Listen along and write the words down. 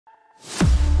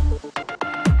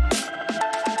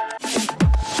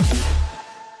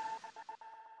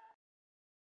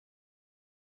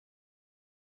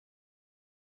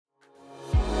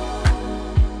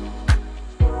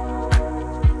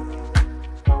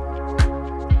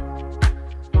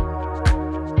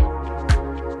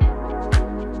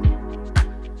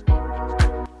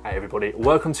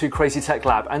Welcome to Crazy Tech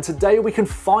Lab, and today we can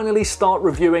finally start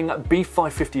reviewing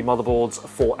B550 motherboards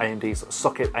for AMD's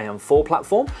socket AM4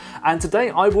 platform. And today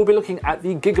I will be looking at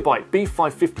the Gigabyte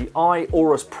B550I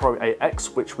Aorus Pro AX,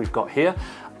 which we've got here.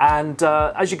 And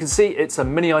as you can see, it's a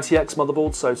mini-ITX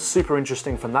motherboard, so super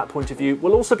interesting from that point of view.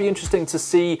 Will also be interesting to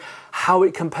see how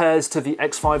it compares to the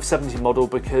X570 model,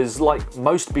 because like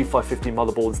most B550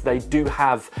 motherboards, they do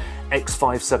have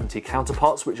X570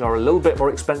 counterparts, which are a little bit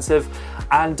more expensive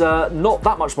and not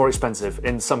that much more expensive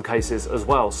in some cases as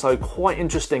well. So quite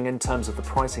interesting in terms of the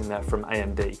pricing there from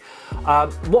AMD.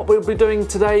 What we'll be doing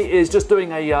today is just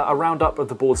doing a roundup of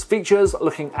the board's features,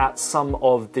 looking at some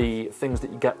of the things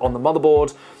that you get on the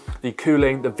motherboard, the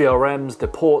cooling, the VRMs, the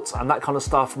ports, and that kind of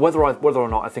stuff, whether or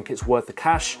not I think it's worth the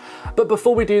cash. But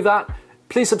before we do that,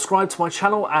 please subscribe to my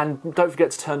channel and don't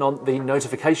forget to turn on the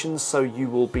notifications so you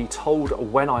will be told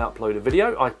when I upload a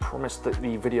video. I promise that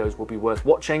the videos will be worth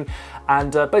watching,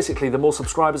 and basically the more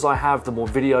subscribers I have, the more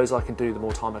videos I can do, the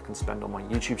more time I can spend on my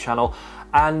YouTube channel,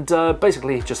 and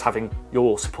basically just having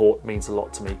your support means a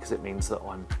lot to me because it means that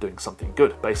I'm doing something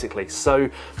good basically. So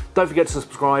don't forget to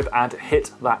subscribe and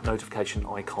hit that notification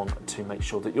icon to make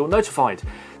sure that you're notified.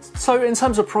 So in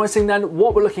terms of pricing then,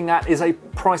 what we're looking at is a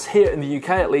price here in the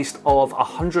UK at least of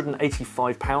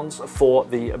 £185 for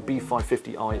the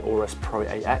B550I Aorus Pro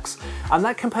AX, and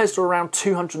that compares to around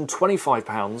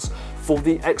 £225 for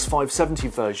the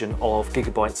X570 version of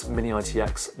Gigabyte's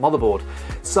mini-ITX motherboard.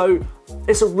 So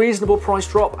it's a reasonable price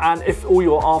drop, and if all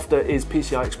you're after is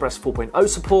PCI Express 4.0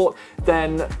 support,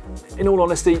 then in all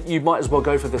honesty you might as well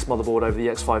go for this motherboard over the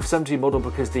X570 model,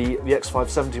 because the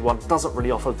X570 one doesn't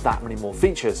really offer that many more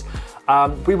features.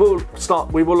 We will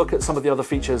look at some of the other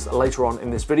features later on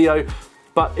in this video.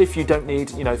 But if you don't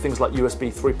need, things like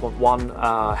USB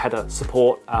 3.1 header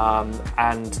support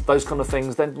and those kind of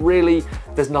things, then really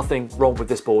there's nothing wrong with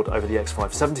this board over the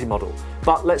X570 model.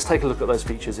 But let's take a look at those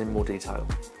features in more detail.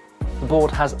 The board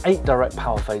has 8 direct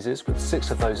power phases, with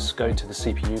 6 of those going to the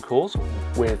CPU cores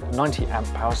with 90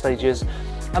 amp power stages,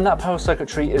 and that power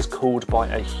circuitry is cooled by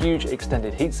a huge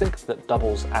extended heatsink that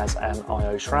doubles as an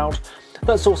I/O shroud.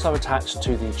 That's also attached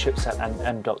to the chipset and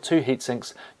M.2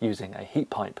 heatsinks using a heat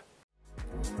pipe.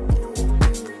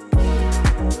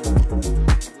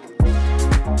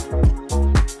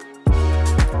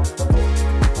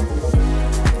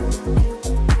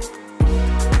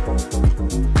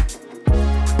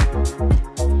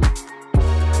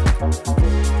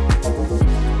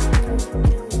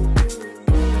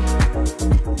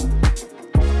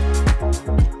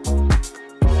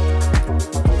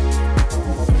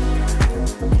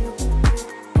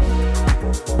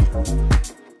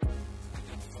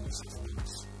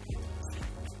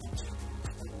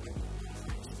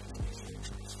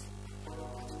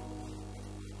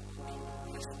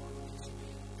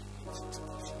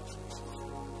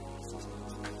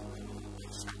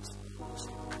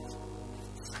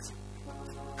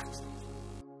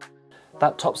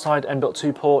 That topside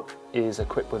M.2 port is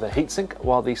equipped with a heatsink,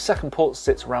 while the second port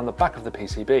sits around the back of the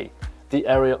PCB. The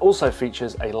area also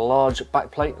features a large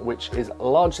backplate, which is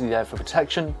largely there for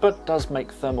protection, but does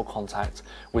make thermal contact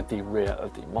with the rear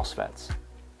of the MOSFETs.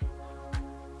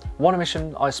 One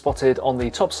omission I spotted on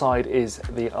the top side is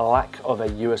the lack of a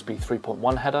USB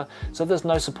 3.1 header, so there's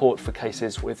no support for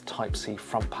cases with Type-C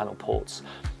front panel ports,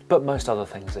 but most other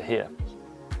things are here.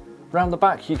 Round the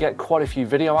back you get quite a few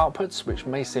video outputs, which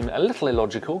may seem a little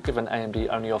illogical given AMD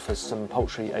only offers some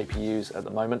paltry APUs at the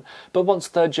moment, but once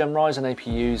 3rd gen Ryzen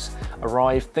APUs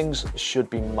arrive, things should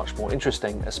be much more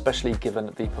interesting, especially given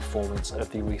the performance of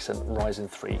the recent Ryzen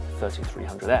 3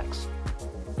 3300X.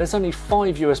 There's only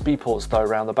 5 USB ports though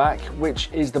around the back, which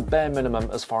is the bare minimum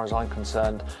as far as I'm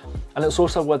concerned. And it's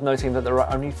also worth noting that there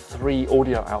are only 3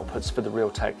 audio outputs for the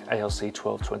Realtek ALC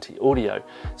 1220 audio.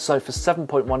 So for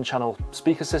 7.1 channel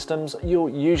speaker systems, you'll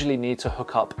usually need to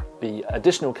hook up the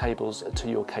additional cables to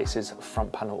your case's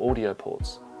front panel audio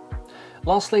ports.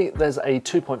 Lastly, there's a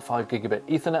 2.5 gigabit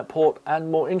Ethernet port, and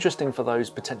more interesting for those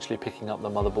potentially picking up the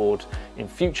motherboard in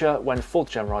future when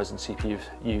 4th gen Ryzen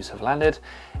CPUs have landed,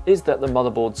 is that the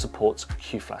motherboard supports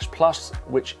QFlash Plus,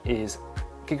 which is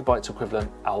Gigabyte's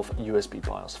equivalent of USB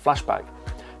BIOS flashback.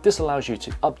 This allows you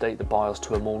to update the BIOS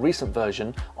to a more recent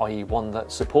version, i.e. one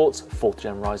that supports 4th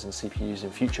gen Ryzen CPUs in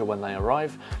future when they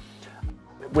arrive,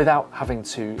 without having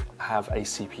to have a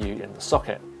CPU in the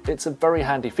socket. It's a very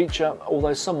handy feature,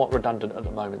 although somewhat redundant at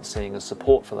the moment, seeing as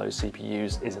support for those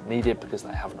CPUs isn't needed because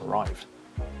they haven't arrived.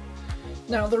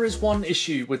 Now, there is one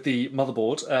issue with the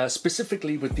motherboard,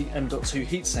 specifically with the M.2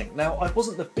 heatsink. Now, I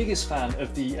wasn't the biggest fan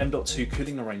of the M.2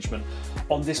 cooling arrangement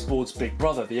on this board's big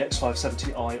brother, the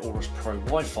X570i Aorus Pro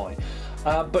Wi-Fi.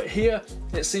 But here,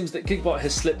 it seems that Gigabyte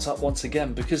has slipped up once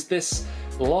again, because this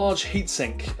large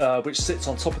heatsink, which sits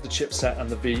on top of the chipset and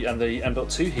the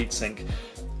M.2 heatsink,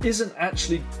 isn't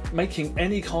actually making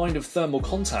any kind of thermal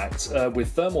contact with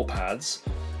thermal pads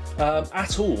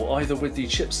at all, either with the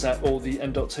chipset or the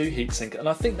M.2 heatsink, and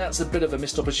I think that's a bit of a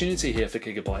missed opportunity here for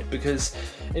Gigabyte, because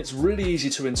it's really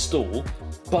easy to install,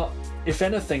 but if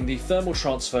anything, the thermal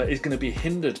transfer is going to be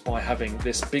hindered by having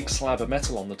this big slab of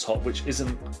metal on the top, which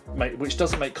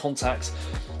doesn't make contact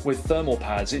with thermal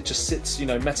pads. It just sits, you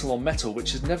know, metal on metal,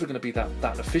 which is never going to be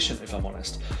that efficient, if I'm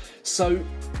honest. So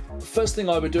first thing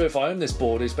I would do if I own this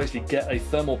board is basically get a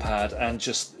thermal pad and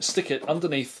just stick it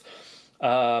underneath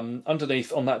on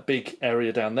that big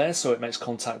area down there, so it makes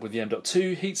contact with the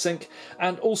M.2 heatsink,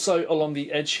 and also along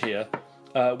the edge here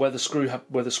where the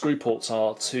screw ports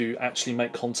are, to actually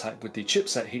make contact with the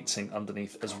chipset heatsink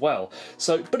underneath as well.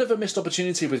 So a bit of a missed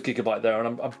opportunity with Gigabyte there, and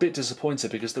I'm a bit disappointed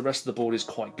because the rest of the board is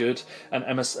quite good, and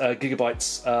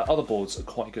Gigabyte's other boards are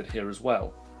quite good here as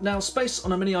well. Now, space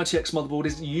on a mini-ITX motherboard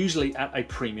is usually at a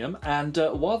premium, and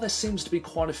while there seems to be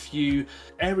quite a few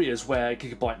areas where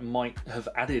Gigabyte might have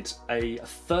added a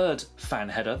third fan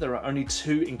header, there are only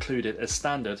 2 included as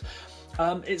standard.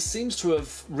 It seems to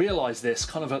have realised this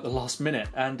kind of at the last minute,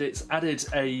 and it's added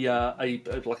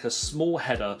like a small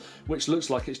header, which looks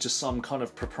like it's just some kind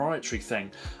of proprietary thing.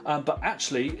 But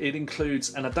actually, it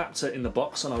includes an adapter in the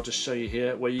box, and I'll just show you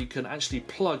here, where you can actually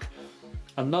plug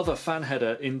another fan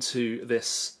header into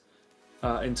this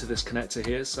connector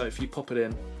here. So if you pop it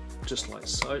in just like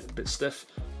so, a bit stiff,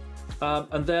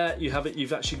 and there you have it.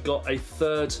 You've actually got a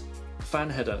third fan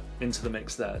header into the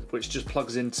mix there, which just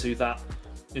plugs into that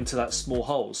small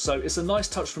hole. So it's a nice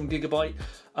touch from Gigabyte.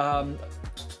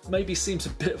 Maybe seems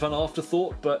a bit of an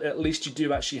afterthought, but at least you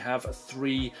do actually have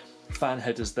 3 fan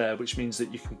headers there, which means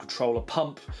that you can control a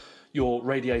pump, your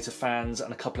radiator fans,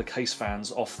 and a couple of case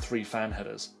fans off 3 fan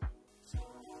headers.